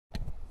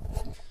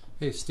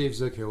Hey, Steve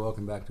Zook here.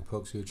 Welcome back to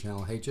Pokes Goo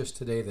Channel. Hey, just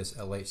today this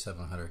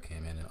LH700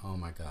 came in, and oh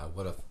my God,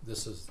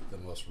 this is the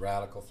most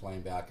radical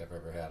flame back I've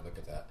ever had. Look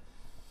at that,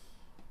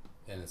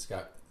 and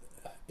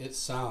it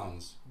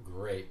sounds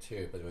great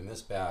too. But when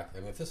this back,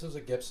 I mean, if this was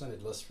a Gibson,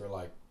 it'd list for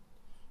like,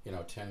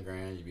 10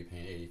 grand. You'd be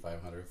paying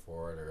 8,500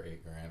 for it, or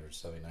 8 grand, or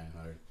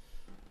 7,900.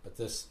 But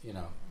this,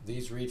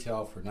 these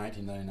retail for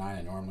 $19.99.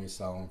 I normally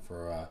sell them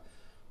for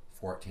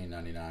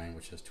 $14.99,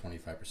 which is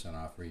 25%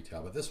 off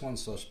retail. But this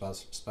one's so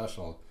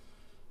special.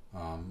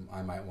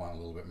 I might want a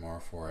little bit more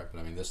for it, but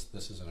I mean this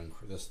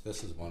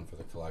is one for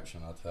the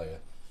collection. I'll tell you,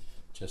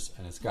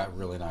 and it's got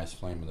really nice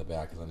flame in the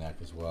back of the neck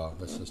as well.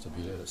 That's just a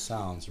beauty. It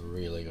sounds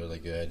really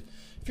good.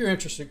 If you're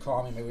interested,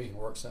 call me. Maybe we can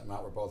work something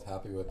out we're both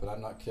happy with. But I'm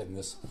not kidding.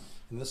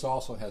 This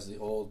also has the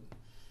old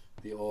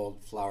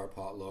flower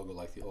pot logo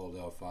like the old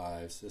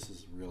L5s. This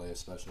is really a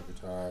special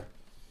guitar.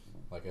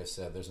 Like I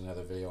said, there's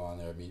another video on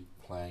there of me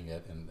playing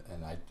it, and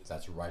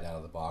that's right out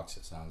of the box.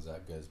 It sounds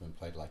that good. It's been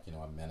played like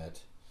a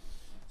minute.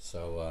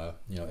 So,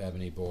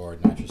 ebony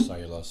board,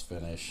 nitrocellulose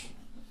finish.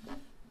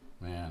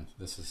 Man,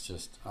 this is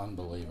just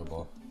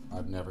unbelievable.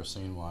 I've never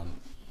seen one,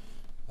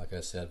 like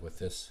I said, with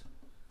this.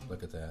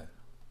 Look at that.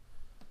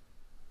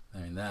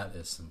 I mean, that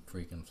is some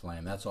freaking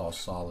flame. That's all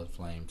solid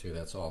flame, too.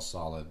 That's all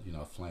solid,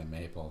 flame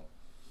maple.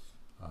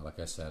 Like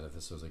I said, if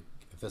this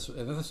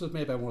was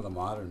made by one of the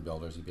modern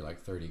builders, it'd be like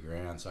 30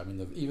 grand. So, I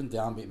mean, even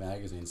Downbeat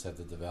Magazine said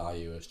that the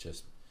value is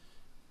just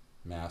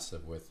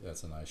massive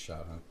that's a nice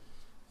shot, huh?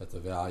 That the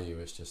value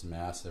is just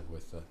massive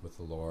with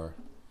the lore,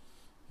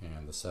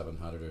 and the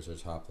 700ers are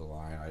top of the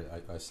line.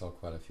 I sell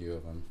quite a few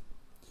of them.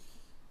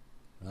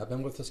 And I've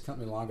been with this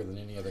company longer than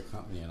any other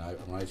company, and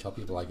when I tell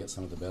people I get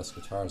some of the best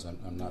guitars,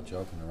 I'm not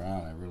joking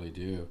around. I really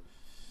do,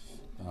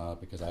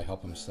 because I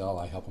help them sell,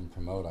 I help them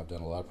promote. I've done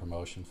a lot of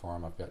promotion for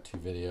them. I've got 2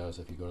 videos.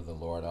 If you go to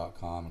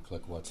thelore.com and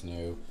click what's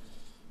new,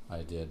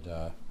 I did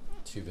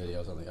 2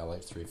 videos on the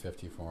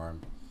LH350 for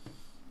them.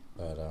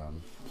 But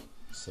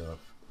so.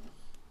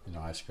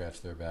 I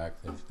scratch their back,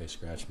 they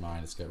scratch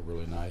mine. It's got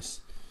really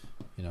nice,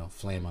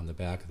 flame on the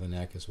back of the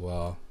neck as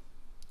well.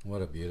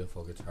 What a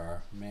beautiful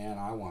guitar. Man,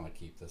 I want to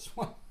keep this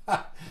one.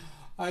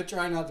 I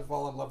try not to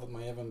fall in love with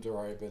my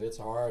inventory, but it's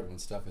hard when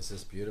stuff is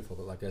this beautiful.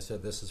 But like I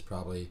said, this is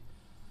probably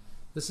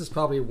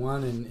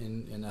one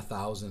in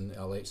 1,000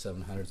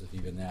 LH700s, if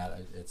even that.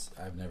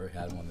 I've never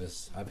had one.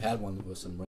 I've had one with some